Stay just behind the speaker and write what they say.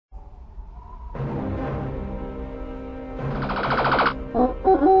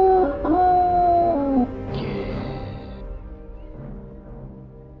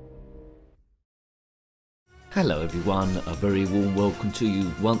Hello everyone, a very warm welcome to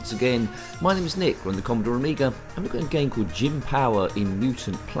you once again. My name is Nick, we're on the Commodore Amiga, and we've got a game called Power in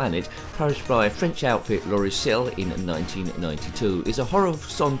Mutant Planet, published by French outfit Loriciel in 1992. It's a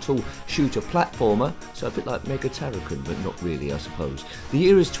horizontal shooter platformer, so a bit like Mega Tarragon, but not really I suppose. The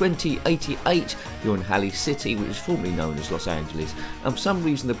year is 2088, you're in Halley City, which is formerly known as Los Angeles, and for some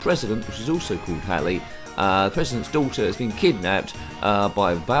reason the president, which is also called Halley, the president's daughter has been kidnapped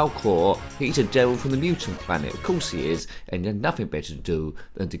by Valcor. He's a devil from the mutant planet, of course he is, and he had nothing better to do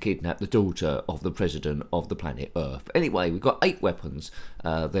than to kidnap the daughter of the president of the planet Earth. Anyway, we've got 8 weapons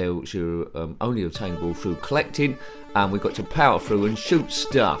there which are only obtainable through collecting, and we've got to power through and shoot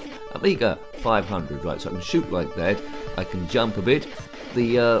stuff. Amiga 500, right, so I can shoot like that, I can jump a bit.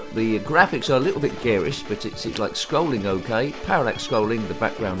 The graphics are a little bit garish, but it's like scrolling okay. Parallax scrolling, the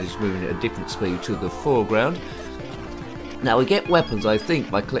background is moving at a different speed to the foreground. Now we get weapons, I think,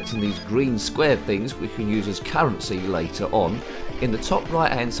 by collecting these green square things we can use as currency later on. In the top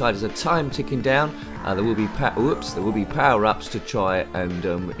right hand side is a time ticking down. There will be power-ups to try and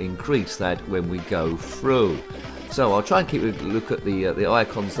increase that when we go through. So I'll try and keep a look at the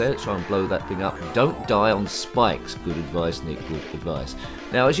icons there, try and blow that thing up. Don't die on spikes. Good advice, Nick, good advice.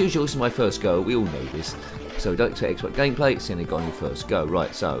 Now, as usual, this is my first go. We all know this. So don't expect expert gameplay, it's only got on your first go.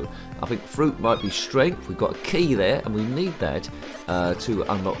 Right, so I think fruit might be strength. We've got a key there, and we need that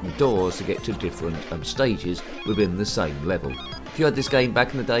to unlock the doors to get to different stages within the same level. If you had this game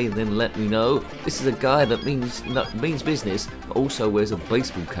back in the day, then let me know. This is a guy that means business, but also wears a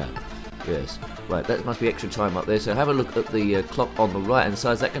baseball cap. Yes, right, that must be extra time up there, so have a look at the clock on the right hand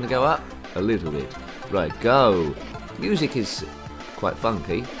side. Is that going to go up? A little bit. Right, go. Music is quite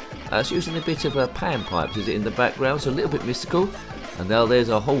funky. It's using a bit of panpipes, is it, in the background, so a little bit mystical. And now there's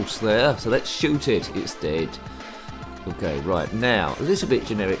a horse there, so let's shoot it. It's dead. Okay, right, now, this is a bit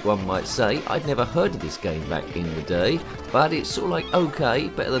generic, one might say. I'd never heard of this game back in the day, but it's sort of like okay,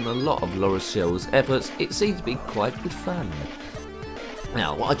 better than a lot of Loriciel's efforts. It seems to be quite good fun.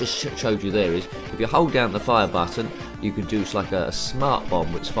 Now, what I just showed you there is, if you hold down the fire button, you can do like a smart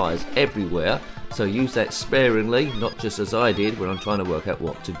bomb which fires everywhere. So use that sparingly, not just as I did when I'm trying to work out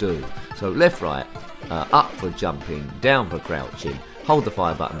what to do. So left, right, up for jumping, down for crouching, hold the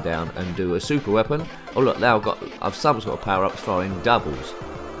fire button down and do a super weapon. Oh look, now I've sometimes got a power up firing doubles.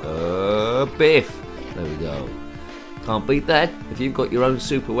 Biff! There we go. Can't beat that. If you've got your own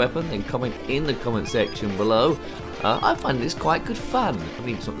super weapon, then comment in the comment section below. I find this quite good fun. I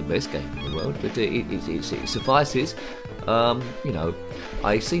mean, it's not the best game in the world, but it suffices. You know,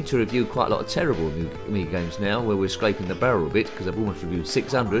 I seem to review quite a lot of terrible Amiga games now, where we're scraping the barrel a bit, because I've almost reviewed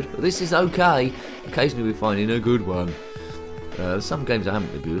 600, but this is okay. Occasionally we're finding a good one. Some games I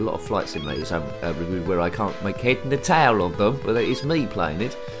haven't reviewed, a lot of flight simulators I haven't reviewed where I can't make head and a tail of them, but it's me playing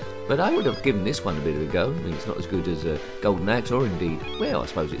it. But I would have given this one a bit of a go. I mean, it's not as good as Golden Axe, or indeed, well, I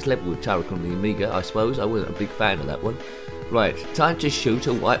suppose it's level with Turok on the Amiga, I suppose. I wasn't a big fan of that one. Right, time to shoot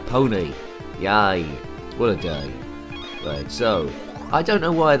a white pony. Yay, what a day. Right, so, I don't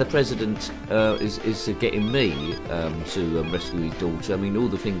know why the president is getting me to rescue his daughter. I mean, all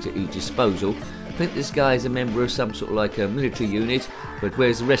the things at his disposal. I think this guy is a member of some sort of like a military unit, but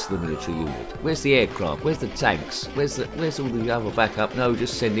where's the rest of the military unit? Where's the aircraft? Where's the tanks? Where's all the other backup? No,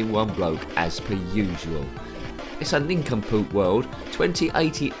 just sending one bloke, as per usual. It's a nincompoop world.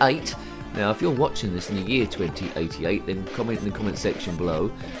 2088. Now, if you're watching this in the year 2088, then comment in the comment section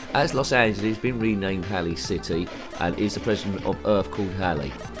below. Has Los Angeles been renamed Halley City, and is the president of Earth called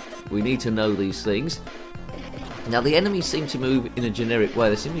Halley? We need to know these things. Now, the enemies seem to move in a generic way.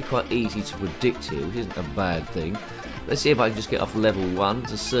 They seem to be quite easy to predict here, which isn't a bad thing. Let's see if I can just get off level 1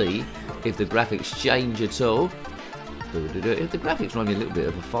 to see if the graphics change at all. If the graphics remind me a little bit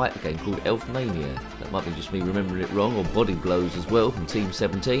of a fighter game called Elfmania. That might be just me remembering it wrong, or Body Blows as well from Team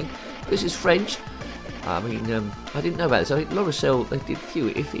 17. This is French. I mean, I didn't know about this. I think Loriciel, they did few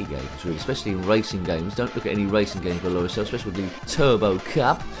iffy games, really, especially in racing games. Don't look at any racing games by Loriciel, especially with the Turbo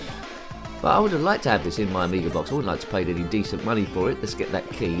Cup. But I would have liked to have this in my Amiga box. I wouldn't like to pay any decent money for it. Let's get that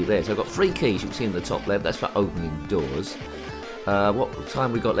key there. So I've got 3 keys you can see in the top left. That's for opening doors. What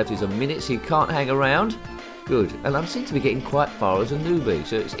time we got left is a minute, so you can't hang around. Good. And I seem to be getting quite far as a newbie.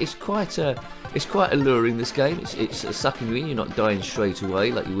 So it's quite alluring, this game. It's sucking you in. You're not dying straight away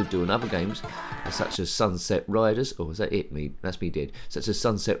like you would do in other games, such as Sunset Riders. Oh, is that it? That's me dead. Such as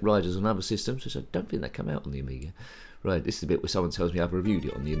Sunset Riders on other systems, which I don't think that come out on the Amiga. Right, this is the bit where someone tells me I've reviewed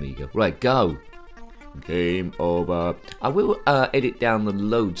it on the Amiga. Right, go. Game over. I will edit down the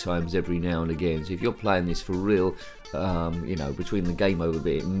load times every now and again. So if you're playing this for real, you know, between the game over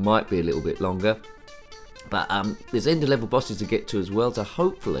bit, it might be a little bit longer. But there's end of level bosses to get to as well, so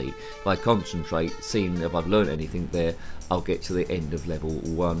hopefully if I concentrate, seeing if I've learned anything there, I'll get to the end of level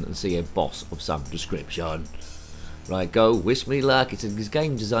 1 and see a boss of some description. Right, go, wish me luck. It's a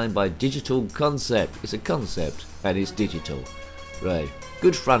game designed by Digital Concept. It's a concept and it's digital. Right,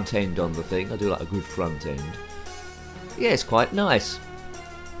 good front end on the thing. I do like a good front end. Yeah, it's quite nice.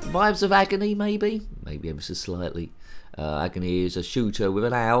 Vibes of Agony, maybe? Maybe ever so slightly. Agony is a shooter with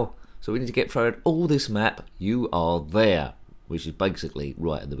an owl. So we need to get through all this map. You are there, which is basically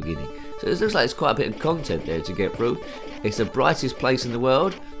right at the beginning. So it looks like there's quite a bit of content there to get through. It's the brightest place in the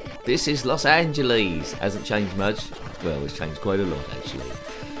world. This is Los Angeles. Hasn't changed much. Well, it's changed quite a lot actually.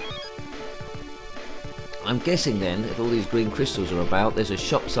 I'm guessing then, if all these green crystals are about, there's a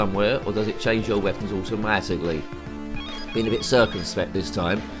shop somewhere, or does it change your weapons automatically? Being a bit circumspect this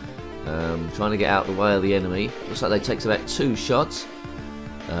time. Trying to get out of the way of the enemy. Looks like they takes about 2 shots.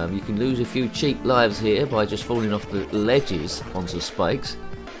 You can lose a few cheap lives here by just falling off the ledges onto spikes.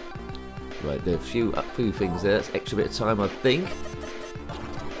 Right, there are a few things there. That's extra bit of time, I think.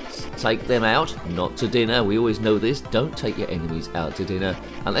 Let's take them out, not to dinner. We always know this. Don't take your enemies out to dinner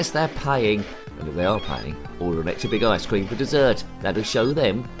unless they're paying. And if they are paying, order an extra big ice cream for dessert. That'll show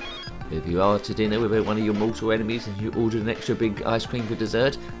them. If you are to dinner with one of your mortal enemies and you ordered an extra big ice cream for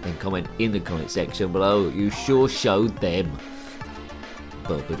dessert, then comment in the comment section below. You sure showed them.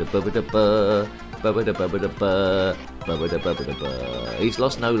 He's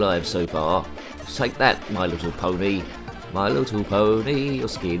lost no lives so far. Take that, my little pony. My little pony, you're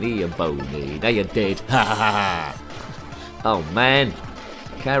skinny and bony. Now you're dead. Ha ha ha. Oh man.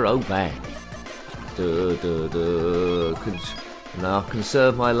 Caravan. Now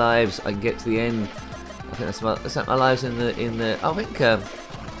conserve my lives. I can get to the end. I think that's my lives in the. I think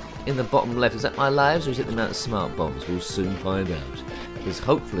in the bottom left. Is that my lives or is it the amount of smart bombs? We'll soon find out. Because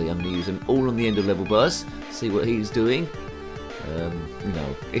hopefully I'm going to use them all on the end of level boss. See what he's doing. You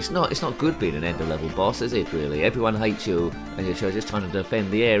know, it's not good being an end of level boss, is it? Really, everyone hates you, and you're just trying to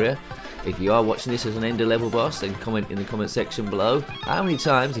defend the area. If you are watching this as an end of level boss, then comment in the comment section below. How many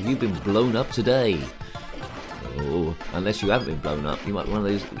times have you been blown up today? Oh, unless you haven't been blown up, you might be one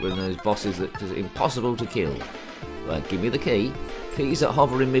of those bosses that is impossible to kill. Right, give me the key. Keys that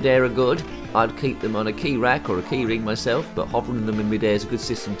hover in midair are good. I'd keep them on a key rack or a key ring myself, but hovering them in midair is a good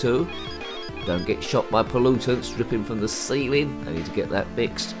system too. Don't get shot by pollutants dripping from the ceiling. I need to get that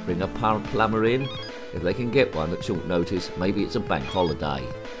fixed. Bring a plumber in. If they can get one at short notice, maybe it's a bank holiday.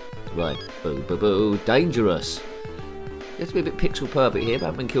 Right, boo boo boo, dangerous. You have to be a bit pixel perfect here, but I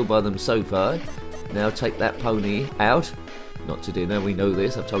haven't been killed by them so far. Now take that pony out. Not to dinner, we know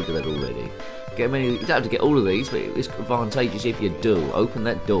this, I've told you that already. Get many, you don't have to get all of these, but it's advantageous if you do. Open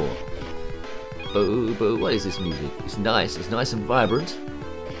that door. Boo boo, what is this music? It's nice and vibrant.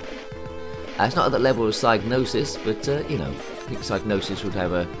 It's not at the level of Psygnosis, but you know, I think Psygnosis would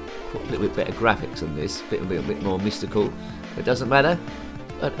have a little bit better graphics than this, a bit more mystical. But it doesn't matter.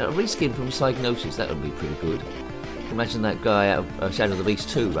 A reskin from Psygnosis, that would be pretty good. Imagine that guy out of Shadow of the Beast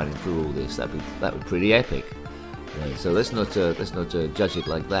 2 running through all this. That would be pretty epic. Right, so let's not judge it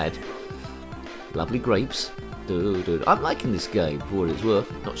like that. Lovely grapes. I'm liking this game for what it's worth.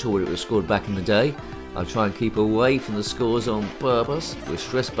 Not sure what it was scored back in the day. I'll try and keep away from the scores on purpose. We're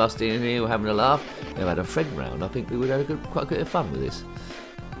stress busting in here, we're having a laugh. We've had a friend round. I think we would have quite a bit of fun with this.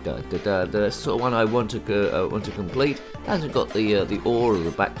 The sort of one I want to complete. Hasn't got the awe of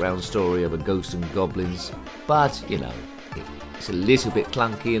the background story of a ghost and goblins, but you know, it's a little bit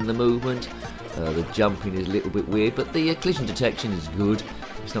clunky in the movement. The jumping is a little bit weird, but the collision detection is good.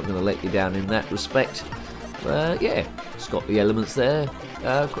 It's not going to let you down in that respect. Yeah, it's got the elements there.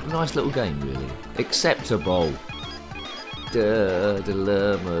 Got a nice little game, really. Acceptable. A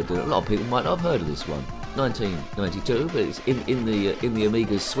lot of people might not have heard of this one. 1992, but it's in the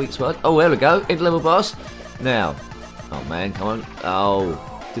Amiga's sweet spot. Oh, there we go. End level boss. Now, oh man, come on. Oh,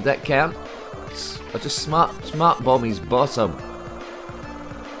 did that count? I just smart bomb his bottom.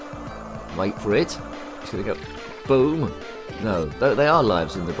 Wait for it. It's gonna go. Boom. No, they are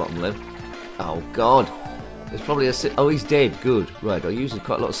lives in the bottom left. Oh god. There's probably a. Oh, he's dead. Good. Right. I used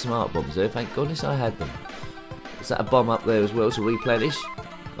quite a lot of smart bombs there. Thank goodness I had them. Is that a bomb up there as well to replenish?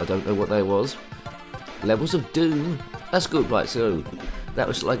 I don't know what that was. Levels of Doom. That's good. Right. So that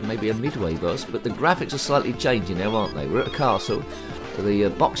was like maybe a midway boss, but the graphics are slightly changing now, aren't they? We're at a castle. So the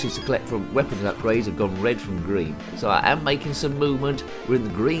boxes to collect from weapons upgrades have gone red from green. So I am making some movement. We're in the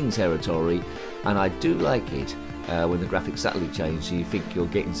green territory, and I do like it when the graphics subtly change, so you think you're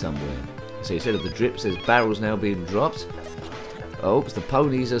getting somewhere. So instead of the drips, there's barrels now being dropped. Oh, the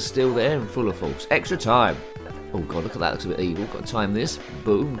ponies are still there and full of force. Extra time. Oh god, look at that, looks a bit evil. Got to time this.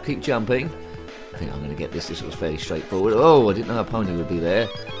 Boom, keep jumping. I think I'm going to get this. This was fairly straightforward. Oh, I didn't know a pony would be there.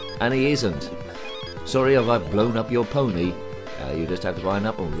 And he isn't. Sorry if I've blown up your pony. You just have to line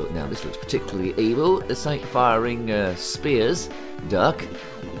up. Oh, look, now this looks particularly evil. This ain't firing spears, duck.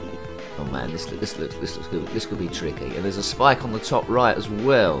 Oh man, this looks good. This could be tricky. And there's a spike on the top right as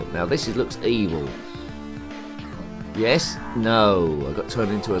well. Now this looks evil. Yes, no. I got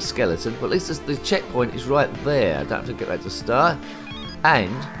turned into a skeleton, but at least the checkpoint is right there. I don't have to get that to start.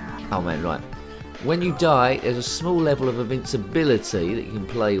 And oh man, right. When you die, there's a small level of invincibility that you can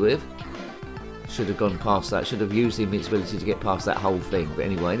play with. Should have gone past that. Should have used the invincibility to get past that whole thing. But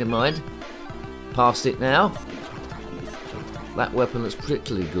anyway, never mind. Past it now. That weapon looks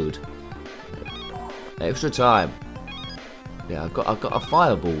particularly good. Extra time. Yeah, I've got a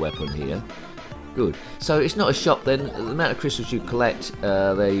fireball weapon here. Good. So it's not a shop then. The amount of crystals you collect,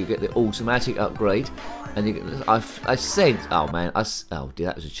 there you get the automatic upgrade. And you get, I sense. Oh man. Oh dear,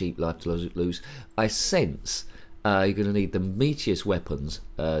 that was a cheap life to lose. I sense. You're going to need the meatiest weapons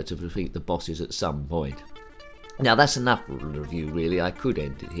to defeat the bosses at some point. Now that's enough review really, I could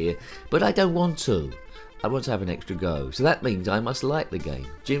end it here, but I don't want to. I want to have an extra go, so that means I must like the game.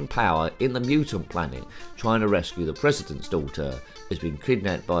 Jim Power in the mutant planet, trying to rescue the president's daughter, has been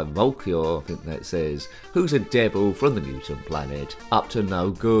kidnapped by Volkior, I think that says, who's a devil from the mutant planet, up to no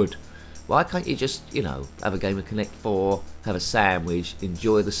good. Why can't you just, you know, have a game of Connect 4, have a sandwich,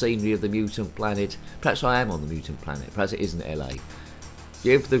 enjoy the scenery of the mutant planet? Perhaps I am on the mutant planet, perhaps it isn't LA.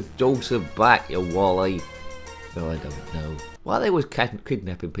 Give the daughter back, you Wally. No, I don't know. Why they was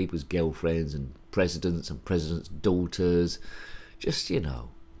kidnapping people's girlfriends and presidents' daughters? Just, you know,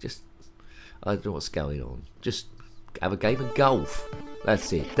 I don't know what's going on. Just have a game of golf.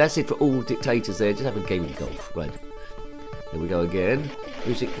 That's it. That's it for all dictators there. Just have a game of golf. Right. Here we go again.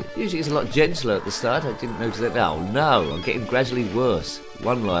 Music is a lot gentler at the start. I didn't notice that. Oh no, I'm getting gradually worse.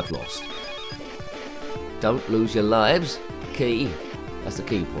 One life lost. Don't lose your lives. Key. That's the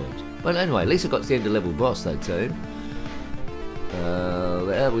key point. Well, anyway, at least I got to the end of level boss that time.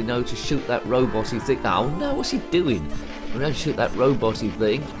 There we know to shoot that roboty thing. Oh no, what's he doing? We know to shoot that roboty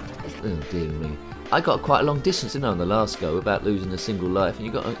thing. Oh dear me. I got quite a long distance, didn't I, on the last go without losing a single life, and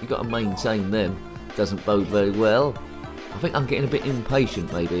you got to maintain them. Doesn't bode very well. I think I'm getting a bit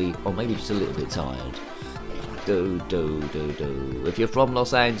impatient, maybe, or maybe just a little bit tired. If you're from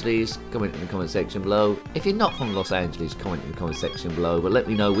Los Angeles, comment in the comment section below. If you're not from Los Angeles, comment in the comment section below. But let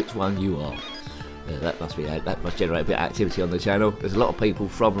me know which one you are. That must generate a bit of activity on the channel. There's a lot of people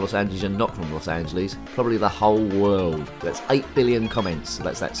from Los Angeles and not from Los Angeles. Probably the whole world. That's 8 billion comments. So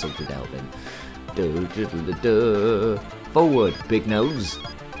that's that sorted out then. Forward, big nose.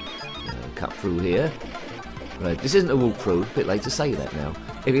 Cut through here. Right, this isn't a walkthrough. A bit late to say that now.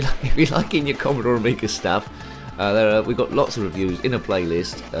 If you're liking your Commodore Amiga stuff, we've got lots of reviews in a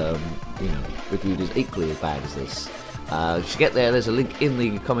playlist. You know, reviewed as equally as bad as this. To get there, there's a link in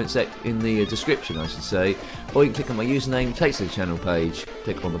the in the description, I should say, or you can click on my username, takes to the channel page.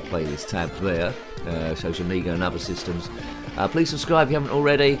 Click on the playlist tab there. Shows Amiga and other systems. Please subscribe if you haven't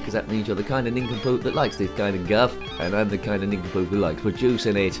already, because that means you're the kind of nincompoop that likes this kind of guff, and I'm the kind of nincompoop who likes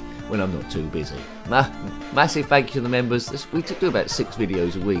producing it when I'm not too busy. Massive thank you to the members. We do about 6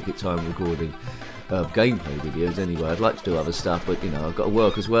 videos a week at time recording. Gameplay videos anyway. I'd like to do other stuff, but you know, I've got to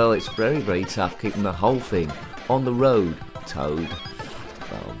work as well. It's very, very tough keeping the whole thing on the road, Toad.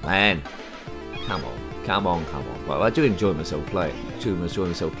 Oh man, come on. Well, I do enjoy myself playing.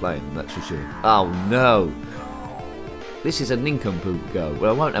 That's for sure. Oh no, this is a nincompoop go.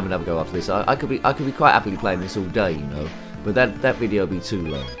 Well, I won't have another go after this. I could be quite happily playing this all day, you know, but that video would be too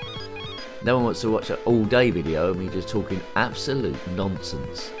long. No one wants to watch an all-day video of me just talking absolute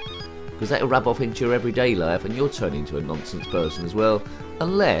nonsense, because that will rub off into your everyday life, and you'll turn into a nonsense person as well.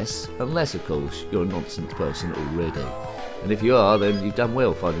 Unless of course, you're a nonsense person already. And if you are, then you've done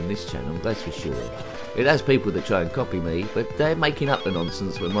well finding this channel, that's for sure. It has people that try and copy me, but they're making up the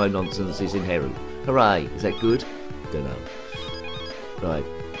nonsense when my nonsense is inherent. Hooray! Is that good? Dunno. Right.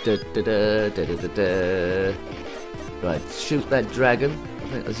 Right, shoot that dragon. I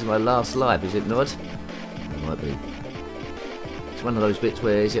think this is my last life, is it not? It might be. It's one of those bits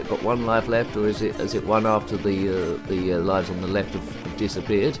where is it got one life left, or is it one after the lives on the left have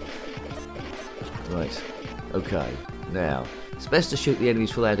disappeared? Right. Okay. Now, it's best to shoot the enemies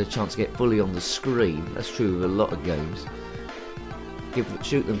before they had a chance to get fully on the screen. That's true with a lot of games.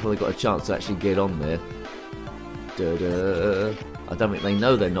 Shoot them before they got a chance to actually get on there. I don't think they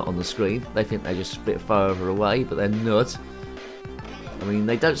know they're not on the screen. They think they're just a bit further away, but they're not. I mean,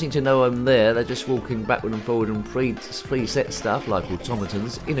 they don't seem to know I'm there. They're just walking backward and forward and preset stuff like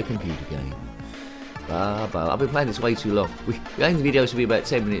automatons in a computer game. I've been playing this way too long. The only videos will be about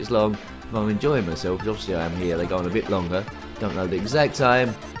 10 minutes long. If I'm enjoying myself, because obviously I am here, they go on a bit longer. Don't know the exact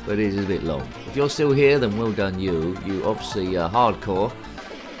time, but it is a bit long. If you're still here, then well done you. You obviously are hardcore.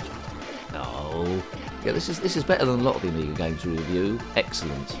 No. Yeah, this is better than a lot of the Amiga games we review.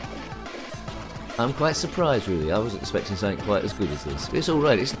 Excellent. I'm quite surprised, really. I wasn't expecting something quite as good as this. But it's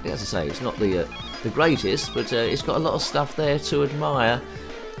alright. As I say, it's not the greatest, but it's got a lot of stuff there to admire.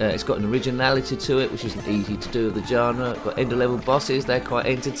 It's got an originality to it, which isn't easy to do with the genre. It's got end-of-level bosses, they're quite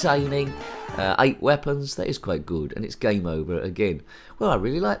entertaining. 8 weapons, that is quite good. And it's game over again. Well, I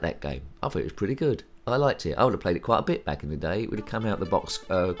really liked that game. I thought it was pretty good. I liked it. I would have played it quite a bit back in the day. It would have come out of the box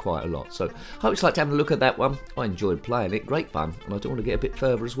quite a lot. So, hope you liked having a look at that one. I enjoyed playing it. Great fun. And I do want to get a bit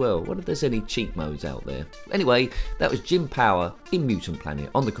further as well. Wonder if there's any cheat modes out there. Anyway, that was Jim Power in Mutant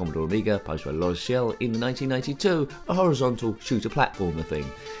Planet on the Commodore Amiga, published by Loriciel in 1992. A horizontal shooter platformer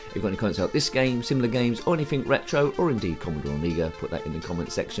thing. If you've got any comments about this game, similar games, or anything retro, or indeed Commodore Amiga, put that in the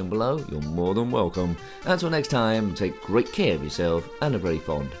comment section below. You're more than welcome. Until next time, take great care of yourself and a very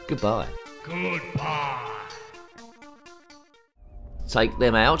fond goodbye. Goodbye. Take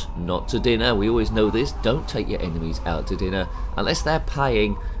them out, not to dinner. We always know this. Don't take your enemies out to dinner unless they're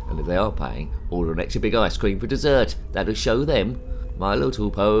paying. And if they are paying, order an extra big ice cream for dessert. That'll show them. My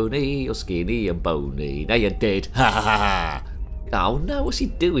little pony, you're skinny and bony. Now you're dead. Ha ha ha. Oh no, what's he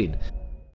doing?